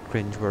quite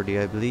cringeworthy,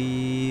 I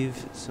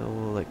believe. So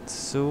like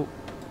so.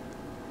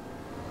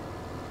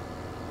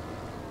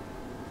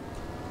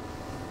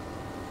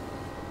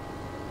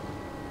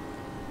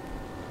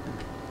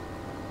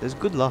 There's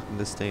good lock in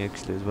this thing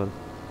actually as well,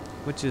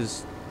 which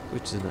is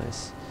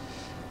nice.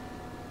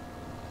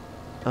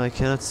 I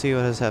cannot see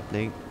what is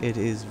happening. It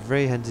is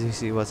very handy to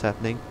see what's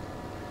happening.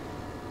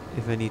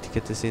 If I need to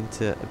get this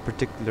into a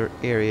particular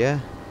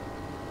area.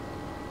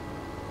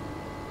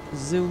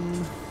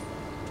 Zoom.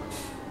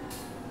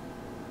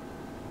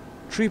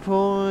 3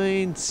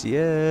 points,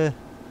 yeah.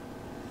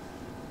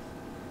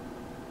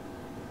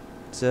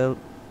 So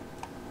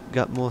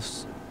got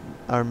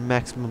our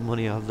maximum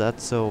money off that,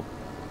 so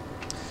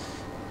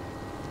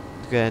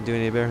can't do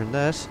any better than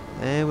that.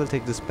 And we'll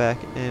take this back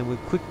and we'll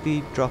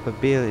quickly drop a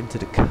bale into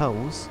the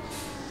cows,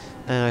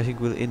 and I think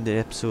we'll end the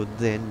episode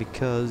then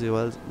because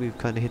well, we've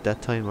kind of hit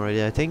that time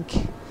already, I think.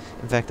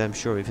 In fact, I'm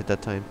sure we've hit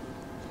that time.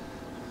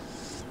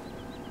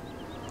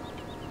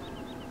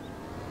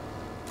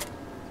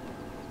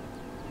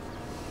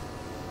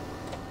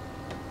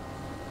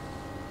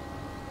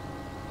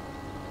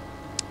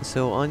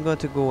 So I'm going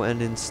to go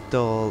and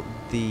install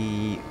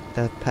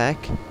that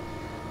pack.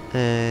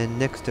 And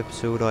next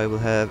episode I will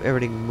have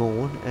everything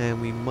mown,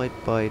 and we might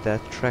buy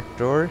that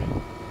tractor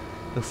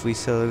if we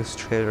sell this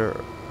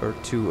trailer or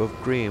two of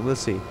grain. We'll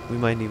see. We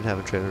might even have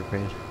a trailer of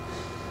grain.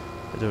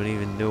 I don't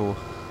even know.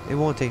 It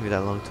won't take me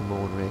that long to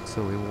mow and rake,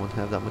 so we won't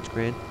have that much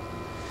grain.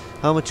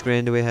 How much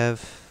grain do we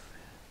have?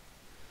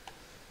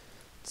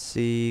 Let's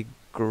see.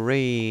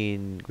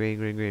 Grain.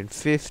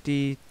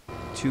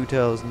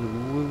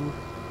 52,000. Woo.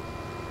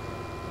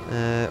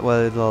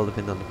 Well, it'll all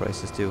depend on the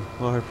prices too.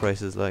 What are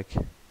prices like?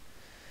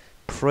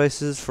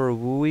 Prices for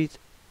wheat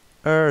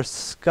are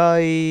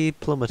sky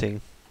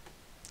plummeting.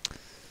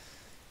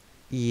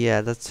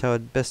 Yeah, that's how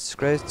it best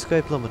describes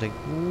sky plummeting.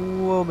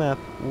 Whoa map,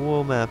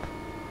 whoa map.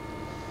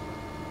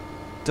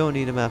 Don't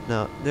need a map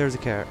now. There's a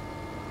car.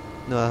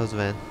 No, that was a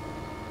van.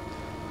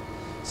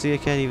 See, I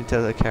can't even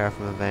tell a car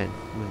from a van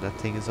when that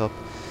thing is up.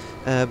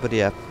 But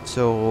yeah,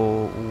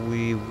 so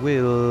we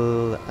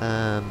will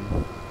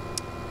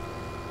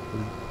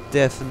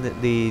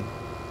definitely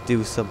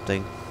do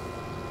something.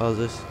 How's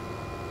this?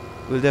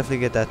 We'll definitely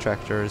get that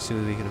tractor as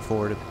soon as we can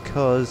afford it,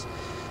 because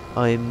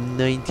I'm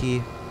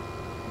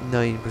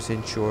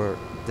 99% sure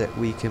that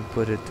we can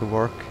put it to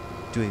work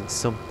doing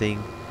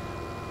something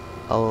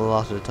a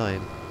lot of the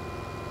time.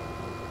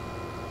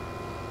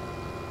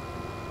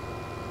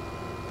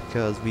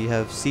 Because we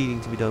have seeding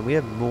to be done, we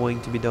have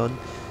mowing to be done,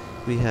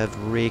 we have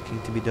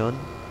raking to be done,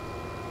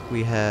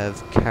 we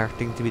have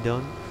carting to be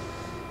done,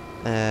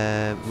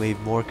 we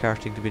have more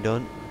carting to be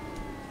done,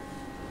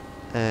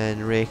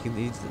 and raking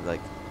needs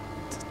like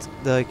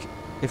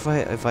if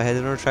I had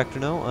another tractor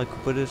now, I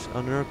could put it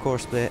on another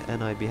course plate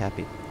and I'd be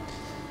happy.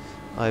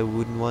 I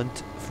wouldn't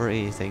want for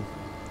anything.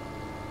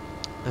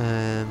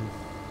 I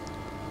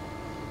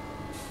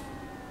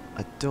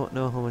don't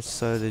know how much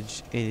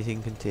silage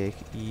anything can take.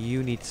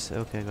 You need to,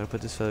 okay, I'm gonna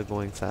put this fella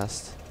going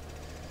fast,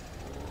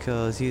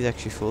 because he's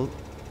actually full.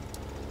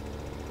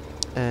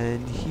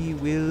 And he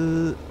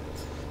will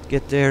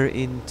get there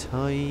in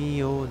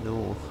time. Oh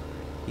no.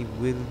 He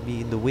will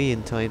be in the way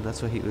in time,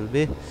 that's what he will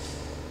be.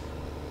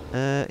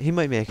 He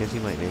might make it, he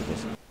might make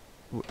it.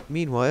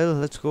 Meanwhile,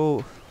 let's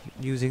go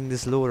using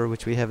this loader,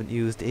 which we haven't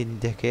used in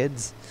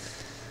decades.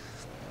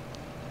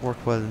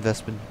 Worthwhile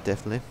investment,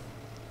 definitely.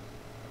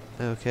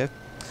 Okay.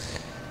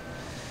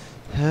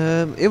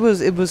 It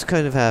was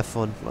kind of half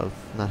fun. Well,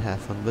 not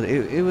half fun, but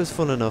it was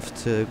fun enough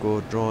to go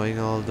drawing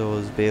all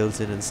those bales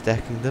in and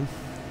stacking them.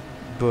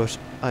 But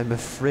I'm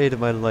afraid of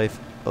my life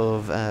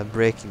of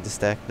breaking the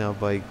stack now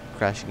by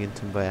crashing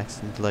into them by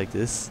accident like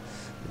this.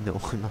 No,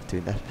 I'm not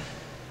doing that.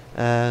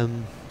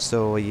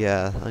 So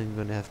yeah, I'm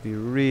gonna have to be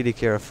really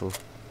careful.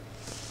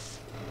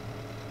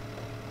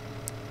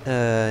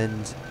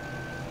 And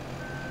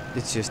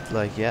it's just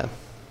like, yeah.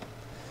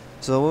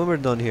 So when we're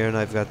done here and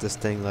I've got this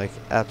thing like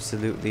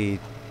absolutely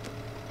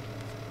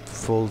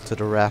full to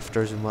the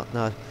rafters and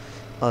whatnot,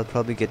 I'll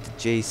probably get the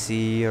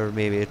JC or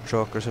maybe a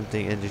truck or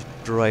something and just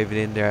drive it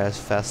in there as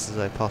fast as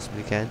I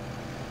possibly can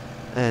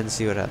and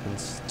see what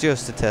happens.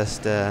 Just to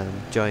test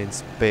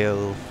Giant's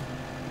bale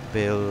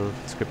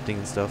scripting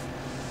and stuff.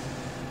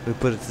 We'll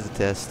put it to the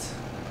test.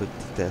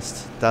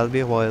 That'll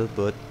be a while,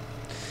 but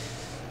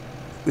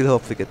we'll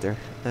hopefully get there.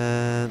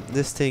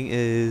 This thing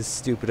is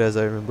stupid as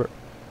I remember,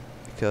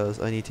 because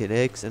I need to hit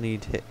X, I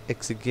need to hit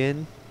X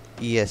again.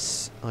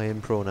 Yes, I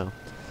am pro now.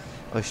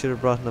 I should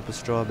have brought up a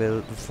straw bale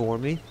before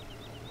me,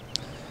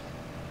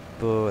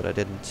 but I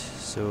didn't.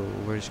 So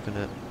we're just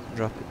gonna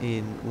drop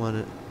in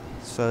one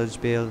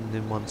silage bale and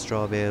then one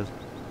straw bale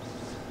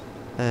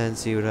and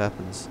see what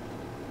happens.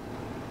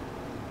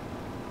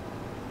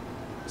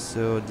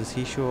 So does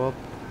he show up?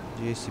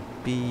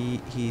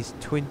 JCB, he's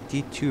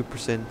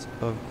 22%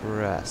 of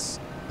grass.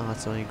 Oh,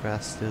 it's only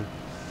grass still.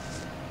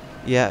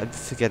 Yeah,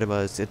 forget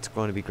about it. It's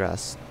going to be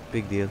grass.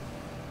 Big deal.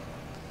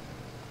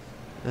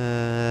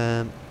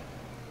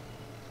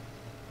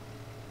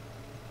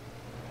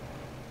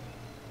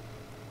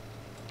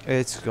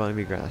 It's going to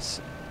be grass.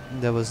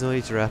 There was no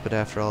need to wrap it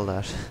after all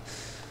that.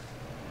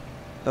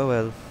 Oh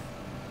well.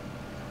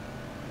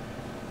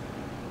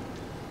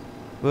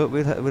 Well,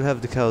 we'll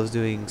have the cows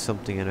doing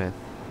something anyway.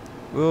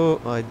 Oh,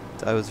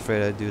 I was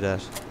afraid I'd do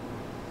that.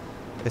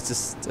 It's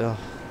just, oh,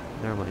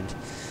 never mind.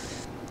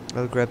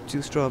 I'll grab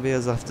 2 straw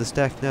bales off the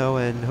stack now,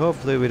 and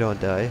hopefully we don't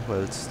die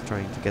while it's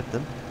trying to get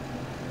them.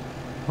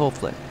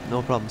 Hopefully,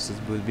 no promises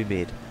will be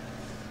made.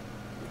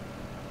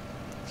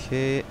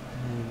 Okay,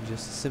 and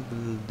just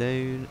simple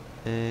down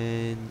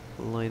and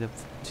line up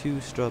 2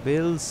 straw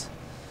bales.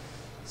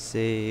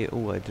 Say,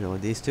 oh, I don't know,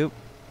 these 2.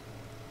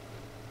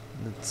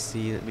 Let's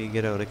see, let me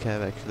get out a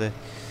cab actually.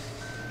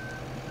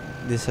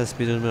 This has to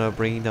be done without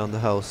bringing down the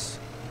house.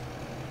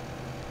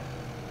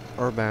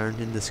 Or barn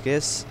in this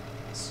case.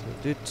 So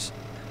do it.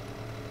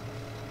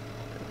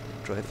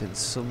 Drive in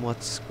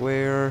somewhat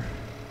square.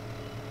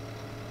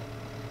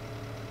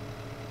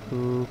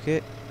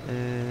 Okay,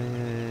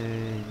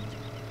 and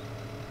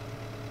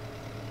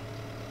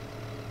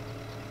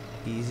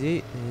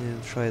easy,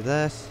 and try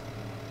that.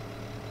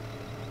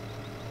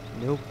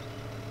 Nope.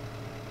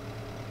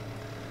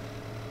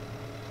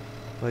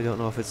 I don't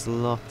know if it's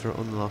locked or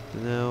unlocked.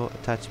 No,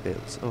 attach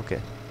bales. Okay.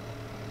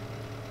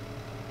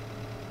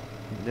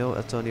 No,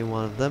 that's only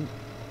one of them.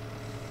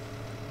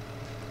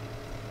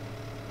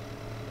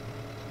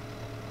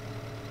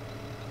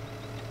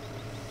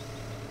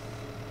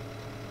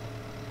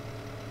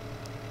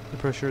 The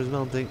pressure is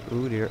mounting.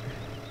 Oh dear.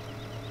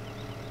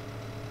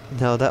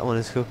 Now that one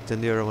is cooked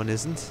and the other one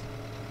isn't.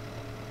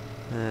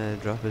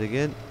 Drop it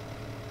again.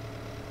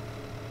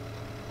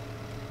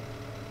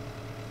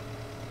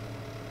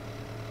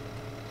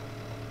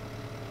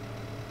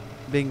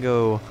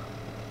 Bingo.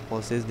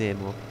 What's his name?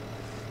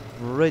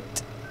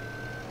 Right.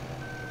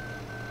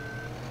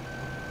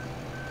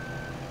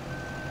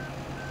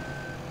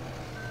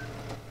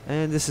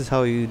 And this is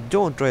how you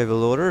don't drive a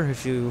loader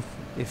if you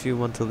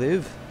want to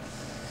live.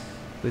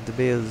 With the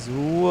bales.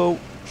 Whoa,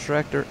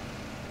 tractor.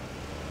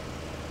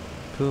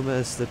 Puma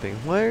is slipping.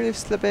 Why are they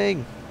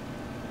slipping?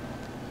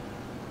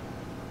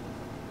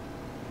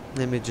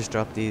 Let me just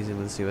drop these and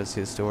we'll see what's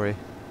his story.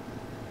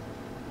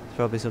 It's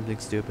probably something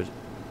stupid.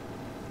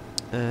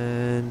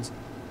 And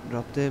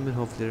drop them and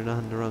hopefully they're not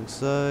on the wrong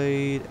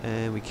side.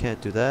 And we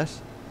can't do that.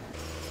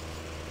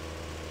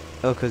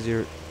 Oh, cause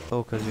you're...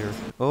 Oh, cause you're...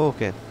 Oh,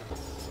 okay.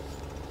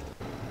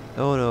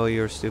 Oh no,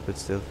 you're stupid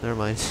still. Never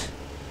mind.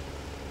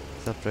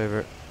 Stop,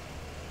 driver.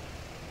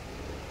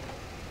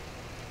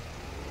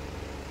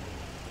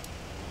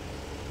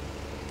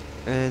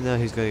 And now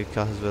he's gonna get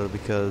caught as well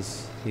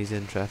because he's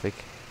in traffic.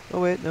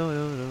 Oh wait,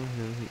 no.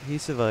 He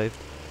survived.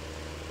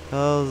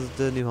 How's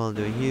the New Holland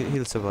doing?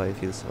 He'll survive.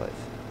 He'll survive.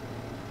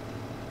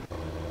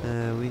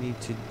 We need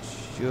to.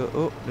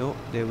 Oh no,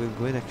 they will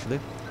go in actually.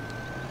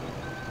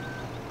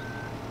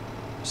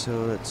 So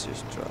let's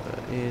just drop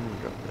that in,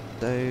 drop that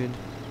down,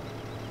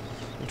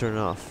 and turn it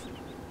off.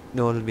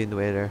 No one will be in the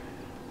way there.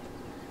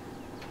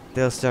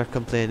 They'll start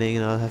complaining,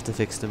 and I'll have to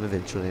fix them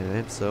eventually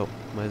anyway. So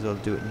might as well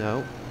do it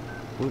now.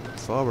 Oop,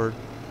 forward.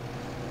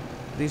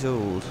 Please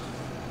hold.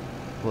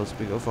 Whilst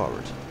we go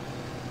forward.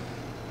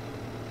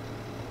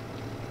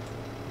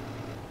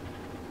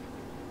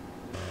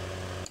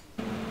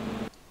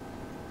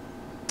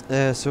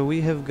 So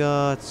we have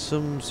got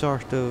some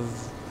sort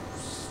of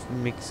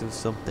mix of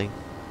something.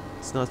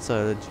 It's not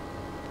silage.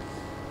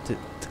 To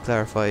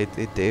clarify,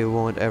 they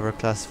won't ever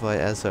classify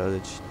as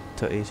silage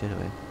to eat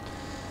anyway.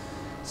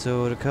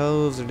 So the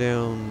cows are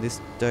down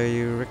this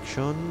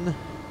direction.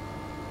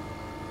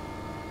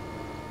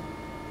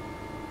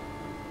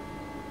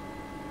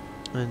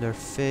 And they're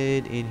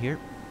fed in here.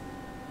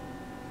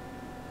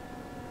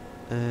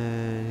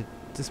 And hit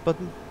this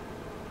button.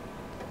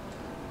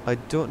 I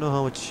don't know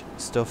how much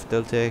stuff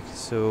they'll take,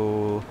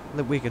 so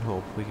we can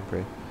hope, we can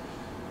pray.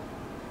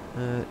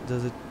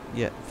 Does it?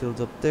 Yeah,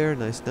 filled up there.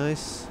 Nice,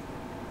 nice.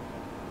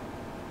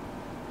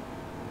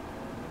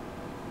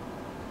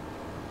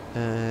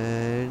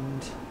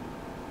 And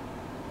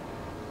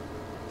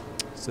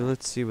so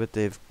let's see what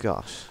they've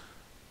got.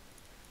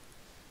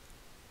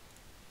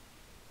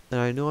 And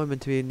I know I'm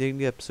meant to be ending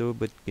the episode,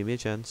 but give me a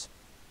chance.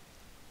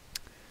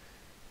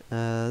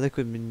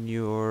 Liquid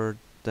manure,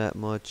 that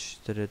much.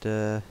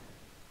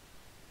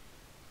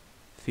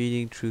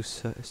 Feeding through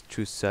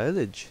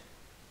silage.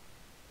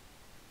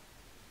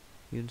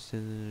 You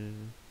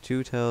understand?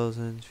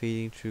 2,000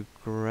 feeding through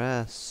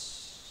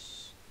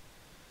grass.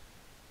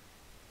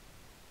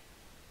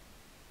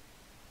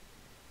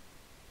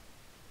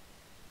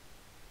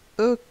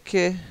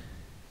 Okay.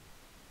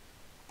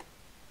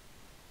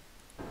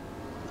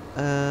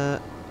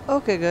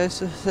 Okay guys,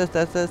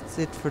 that's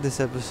it for this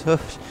episode.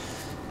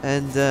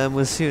 And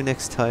we'll see you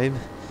next time,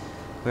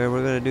 where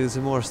we're going to do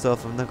some more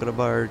stuff. I'm not going to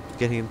bother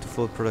getting him to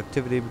full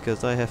productivity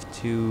because I have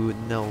to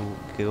now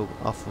go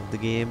off of the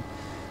game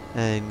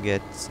and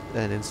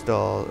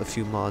install a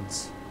few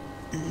mods.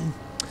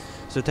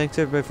 So thanks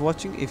everybody for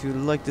watching. If you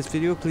like this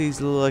video,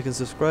 please like and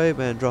subscribe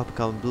and drop a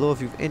comment below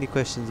if you have any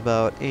questions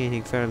about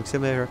anything Farming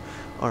Simulator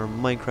or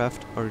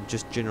Minecraft or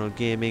just general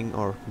gaming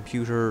or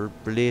computer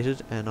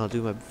related, and I'll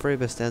do my very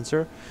best to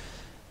answer.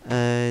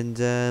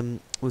 And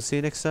we'll see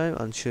you next time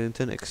on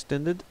Chellington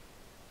Extended,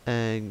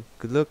 and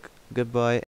good luck, goodbye.